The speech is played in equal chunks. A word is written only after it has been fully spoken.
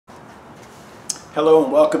Hello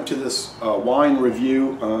and welcome to this wine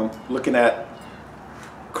review looking at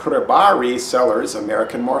Cribari Cellars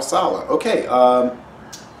American Marsala. Okay,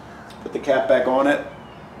 put the cap back on it.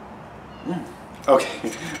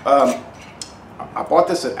 Okay, I bought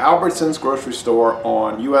this at Albertsons grocery store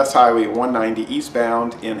on US Highway 190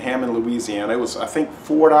 eastbound in Hammond, Louisiana. It was, I think,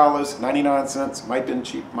 $4.99. Might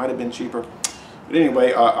have been cheaper. But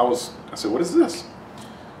anyway, I said, what is this?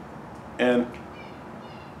 And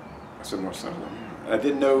I said, Marsala. I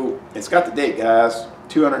didn't know, it's got the date, guys,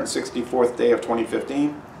 264th day of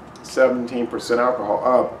 2015, 17%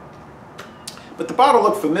 alcohol. But the bottle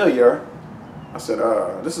looked familiar. I said,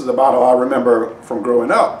 this is a bottle I remember from growing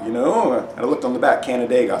up, you know. And I looked on the back,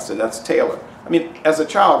 Canandaigua. I said, that's Taylor. I mean, as a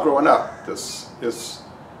child growing up, the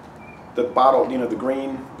bottle, you know, the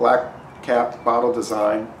green, black cap bottle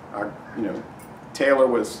design, you know, Taylor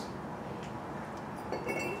was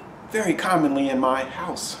very commonly in my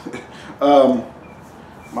house.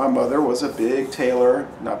 My mother was a big Taylor,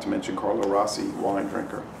 not to mention Carlo Rossi, wine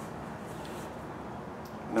drinker.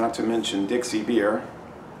 Not to mention Dixie beer.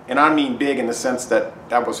 And I mean big in the sense that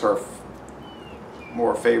that was her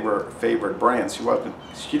more favorite brand.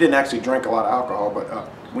 She didn't actually drink a lot of alcohol, but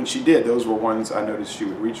when she did, those were ones I noticed she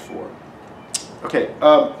would reach for. Okay,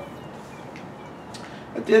 I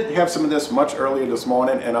did have some of this much earlier this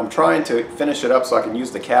morning, and I'm trying to finish it up so I can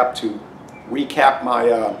use the cap to recap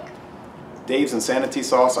my Dave's Insanity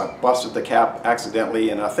sauce. I busted the cap accidentally,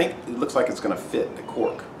 and I think it looks like it's going to fit the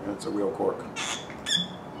cork. It's a real cork.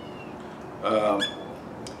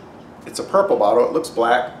 It's a purple bottle. It looks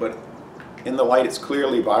black, but in the light it's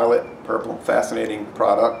clearly violet purple. Fascinating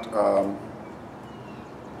product.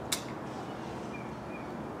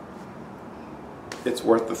 It's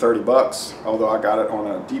worth the 30 bucks, although I got it on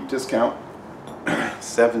a deep discount.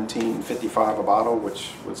 $17.55 a bottle,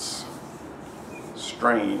 which was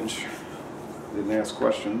strange. Didn't ask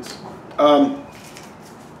questions.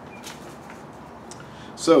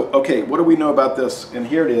 So, okay, what do we know about this? And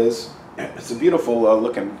here it is. It's a beautiful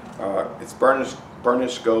looking, it's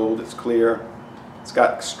burnished gold, it's clear. It's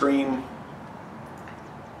got extremely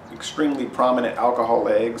prominent alcohol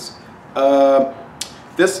legs.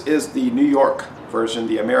 This is the New York version,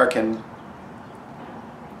 the American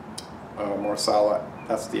Marsala.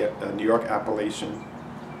 That's the New York appellation.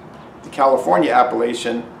 The California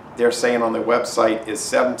appellation, they're saying on their website, is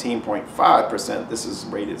 17.5%. This is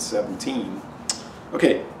rated 17.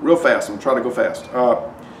 Okay, real fast. I'm trying to go fast.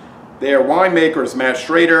 Their winemaker is Matt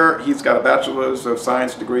Schrader. He's got a Bachelor's of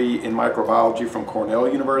Science degree in microbiology from Cornell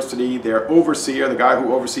University. Their overseer, the guy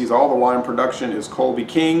who oversees all the wine production, is Colby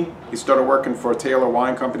King. He started working for Taylor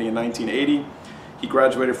Wine Company in 1980. He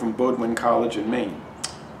graduated from Bowdoin College in Maine.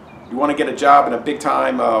 You want to get a job in a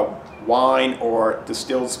big-time wine or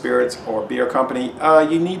distilled spirits or beer company,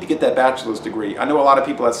 you need to get that bachelor's degree. I know a lot of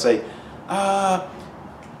people that say,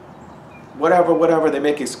 whatever, they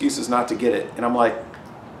make excuses not to get it. And I'm like,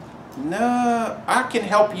 no, I can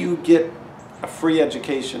help you get a free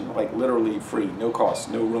education, like literally free, no cost,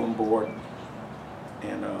 no room, board,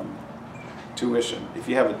 and tuition. If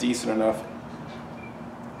you have a decent enough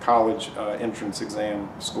college entrance exam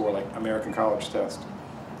score, like American College Test.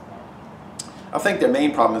 I think their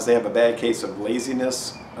main problem is they have a bad case of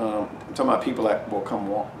laziness. I'm talking about people that will come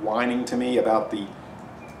whining to me about the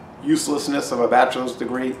uselessness of a bachelor's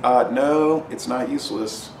degree. No, it's not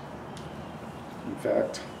useless, in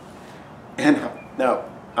fact. And now,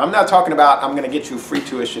 I'm not talking about I'm going to get you free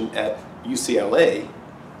tuition at UCLA,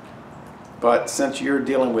 but since you're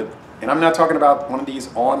dealing with, and I'm not talking about one of these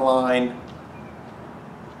online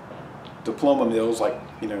diploma mills, like,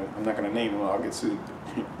 you know, I'm not going to name them, I'll get sued.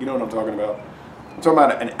 You know what I'm talking about. I'm talking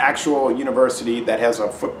about an actual university that has a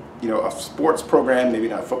a sports program, maybe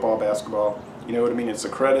not football, basketball. You know what I mean? It's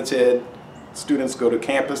accredited. Students go to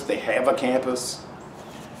campus. They have a campus.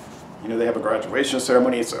 You know, they have a graduation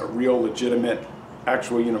ceremony. It's a real legitimate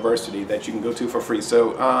actual university that you can go to for free.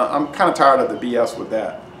 So I'm kind of tired of the BS with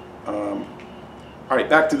that. All right,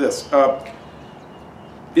 back to this.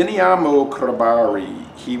 Beniamino Cribari.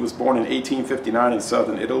 He was born in 1859 in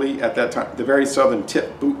southern Italy. At that time, the very southern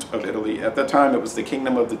tip boot of Italy. At that time, it was the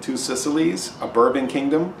kingdom of the two Sicilies, a Bourbon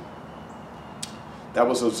kingdom that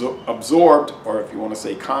was absorbed, or if you want to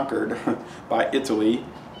say conquered, by Italy.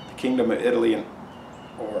 The kingdom of Italy,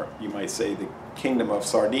 or you might say the kingdom of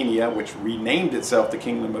Sardinia, which renamed itself the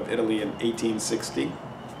kingdom of Italy in 1861.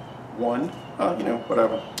 You know,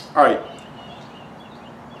 whatever. All right.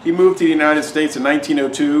 He moved to the United States in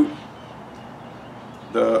 1902.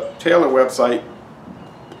 The Taylor website,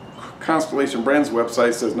 Constellation Brands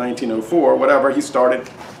website, says 1904. Whatever. He started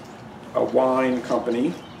a wine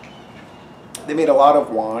company. They made a lot of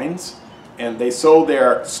wines, and they sold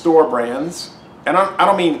their store brands. And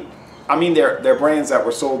I mean their brands that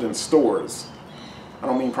were sold in stores. I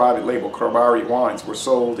don't mean private label. Cribari wines were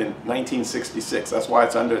sold in 1966. That's why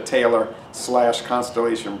it's under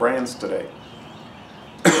Taylor/Constellation Brands today.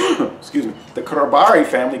 Excuse me. The Cribari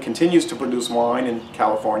family continues to produce wine in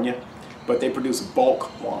California, but they produce bulk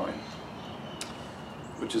wine,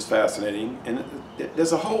 which is fascinating. And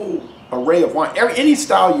there's a whole array of wine. Any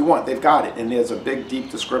style you want, they've got it. And there's a big, deep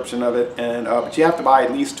description of it. And but you have to buy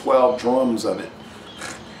at least 12 drums of it.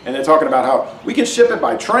 And they're talking about how we can ship it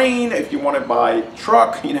by train if you want it by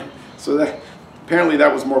truck, you know. So that apparently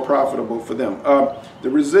that was more profitable for them. The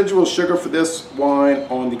residual sugar for this wine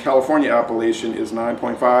on the California appellation is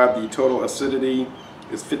 9.5. The total acidity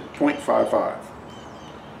is 0.55.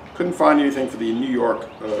 Couldn't find anything for the New York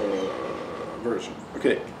version.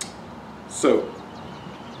 Okay, so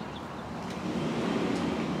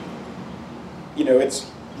you know, it's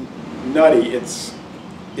nutty.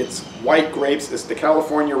 It's white grapes. It's the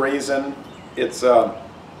California raisin. It's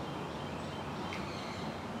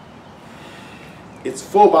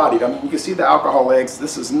full-bodied. I mean, you can see the alcohol legs.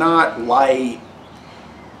 This is not light.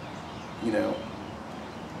 You know,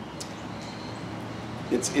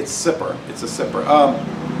 it's sipper. It's a sipper.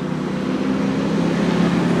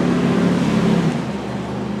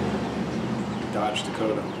 Dodge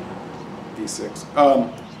Dakota V6.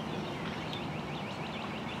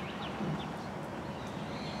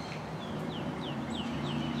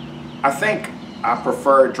 I think I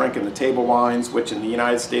prefer drinking the table wines, which in the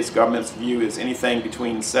United States government's view is anything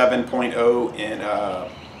between 7.0 and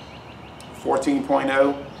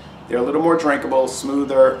 14.0. They're a little more drinkable,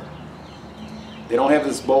 smoother. They don't have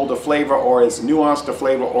as bold a flavor or as nuanced a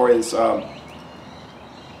flavor or as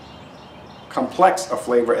complex a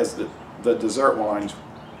flavor as the dessert wines,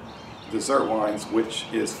 which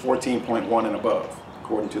is 14.1 and above,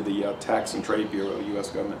 according to the Tax and Trade Bureau, U.S.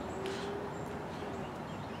 government.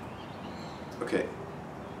 Okay.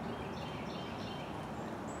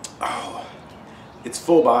 Oh, it's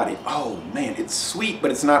full-bodied. Oh man, it's sweet,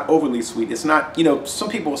 but it's not overly sweet. It's not, you know, some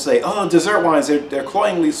people will say, oh, dessert wines, they're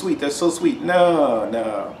cloyingly sweet. They're so sweet. No,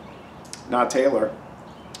 no. Not Taylor.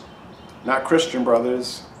 Not Christian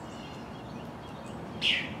Brothers.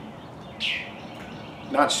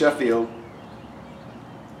 Not Sheffield.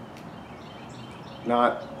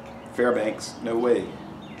 Not Fairbanks. No way.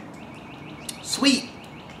 Sweet.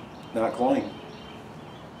 Not cloying,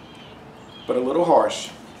 but a little harsh.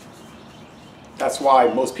 That's why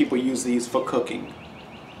most people use these for cooking.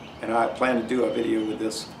 And I plan to do a video with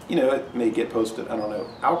this. You know, it may get posted, I don't know.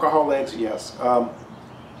 Alcohol legs, yes.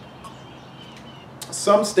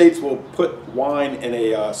 Some states will put wine in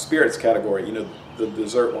a spirits category. You know, the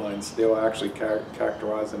dessert wines, they'll actually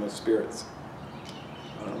characterize them as spirits.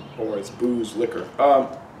 Or as booze, liquor.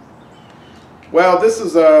 Well, this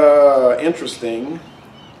is interesting.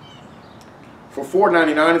 For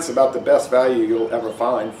 $4.99, it's about the best value you'll ever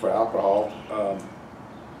find for alcohol.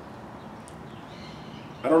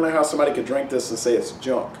 I don't know how somebody could drink this and say it's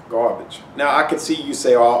junk, garbage. Now, I could see you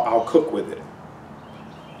say, oh, I'll cook with it.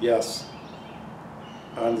 Yes,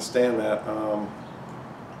 I understand that.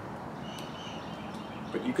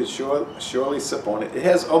 But you could surely sip on it. It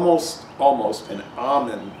has almost an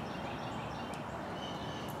almond.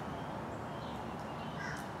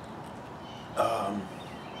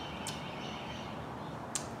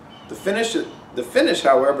 The finish,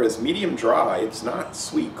 however, is medium dry. It's not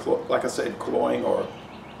sweet, like I said, cloying or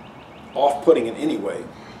off-putting in any way.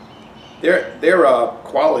 Their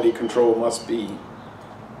quality control must be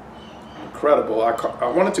incredible. I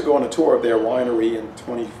wanted to go on a tour of their winery in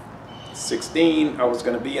 2016. I was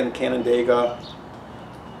going to be in Canandaigua.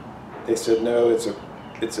 They said no, it's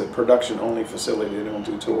a production-only facility. They don't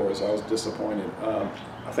do tours. I was disappointed.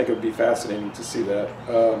 I think it would be fascinating to see that.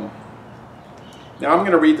 Now I'm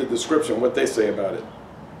going to read the description, what they say about it.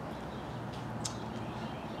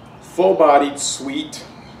 Full-bodied, sweet,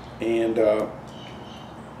 and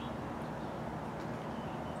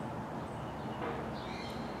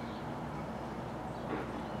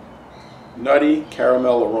nutty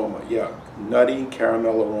caramel aroma. Yeah, nutty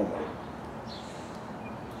caramel aroma.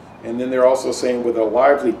 And then they're also saying with a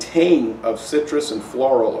lively tang of citrus and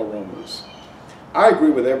floral aromas. I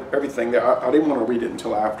agree with everything there. I didn't want to read it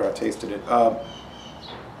until after I tasted it.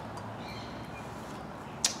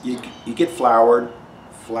 You get flowers,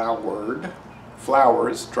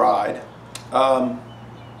 dried.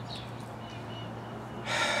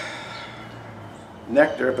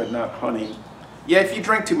 Nectar, but not honey. Yeah, if you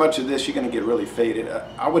drink too much of this, you're going to get really faded.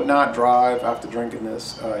 I would not drive after drinking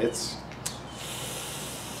this. It's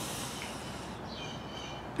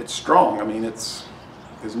strong. I mean, it's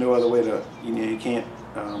There's no other way to, you know, you can't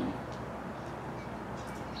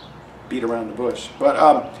beat around the bush.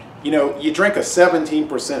 But you know, you drink a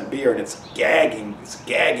 17% beer and it's gagging. It's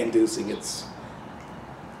gag-inducing. It's,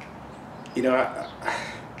 you know,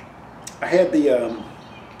 I had the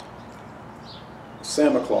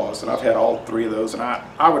Santa Claus, and I've had all 3 of those, and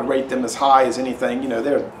I would rate them as high as anything. You know,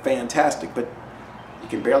 they're fantastic, but you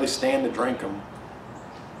can barely stand to drink them.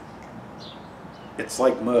 It's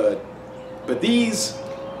like mud. But these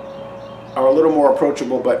are a little more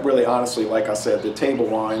approachable, but really, honestly, like I said, the table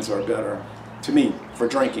wines are better to me for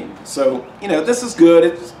drinking. So, you know, this is good.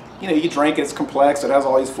 It's, you know, you drink it, it's complex, it has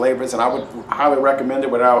all these flavors, and I would highly recommend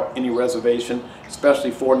it without any reservation,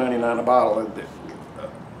 especially $4.99 a bottle.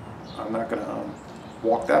 I'm not going to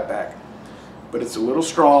walk that back. But it's a little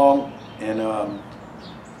strong, and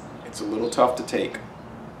it's a little tough to take.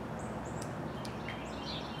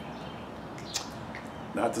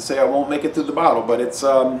 Not to say I won't make it through the bottle, but it's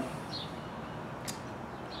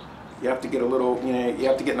you have to get a little, you know, you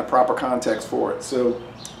have to get in the proper context for it. So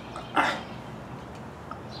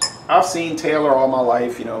I've seen Taylor all my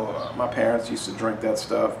life. You know, my parents used to drink that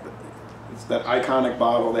stuff. It's that iconic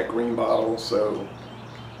bottle, that green bottle. So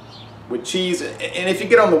with cheese, and if you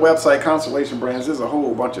get on the website, Constellation Brands, there's a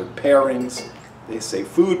whole bunch of pairings. They say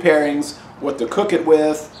food pairings, what to cook it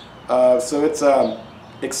with. So it's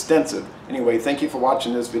extensive. Anyway, thank you for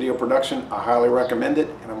watching this video production. I highly recommend it,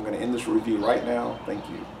 and I'm going to end this review right now. Thank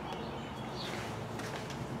you.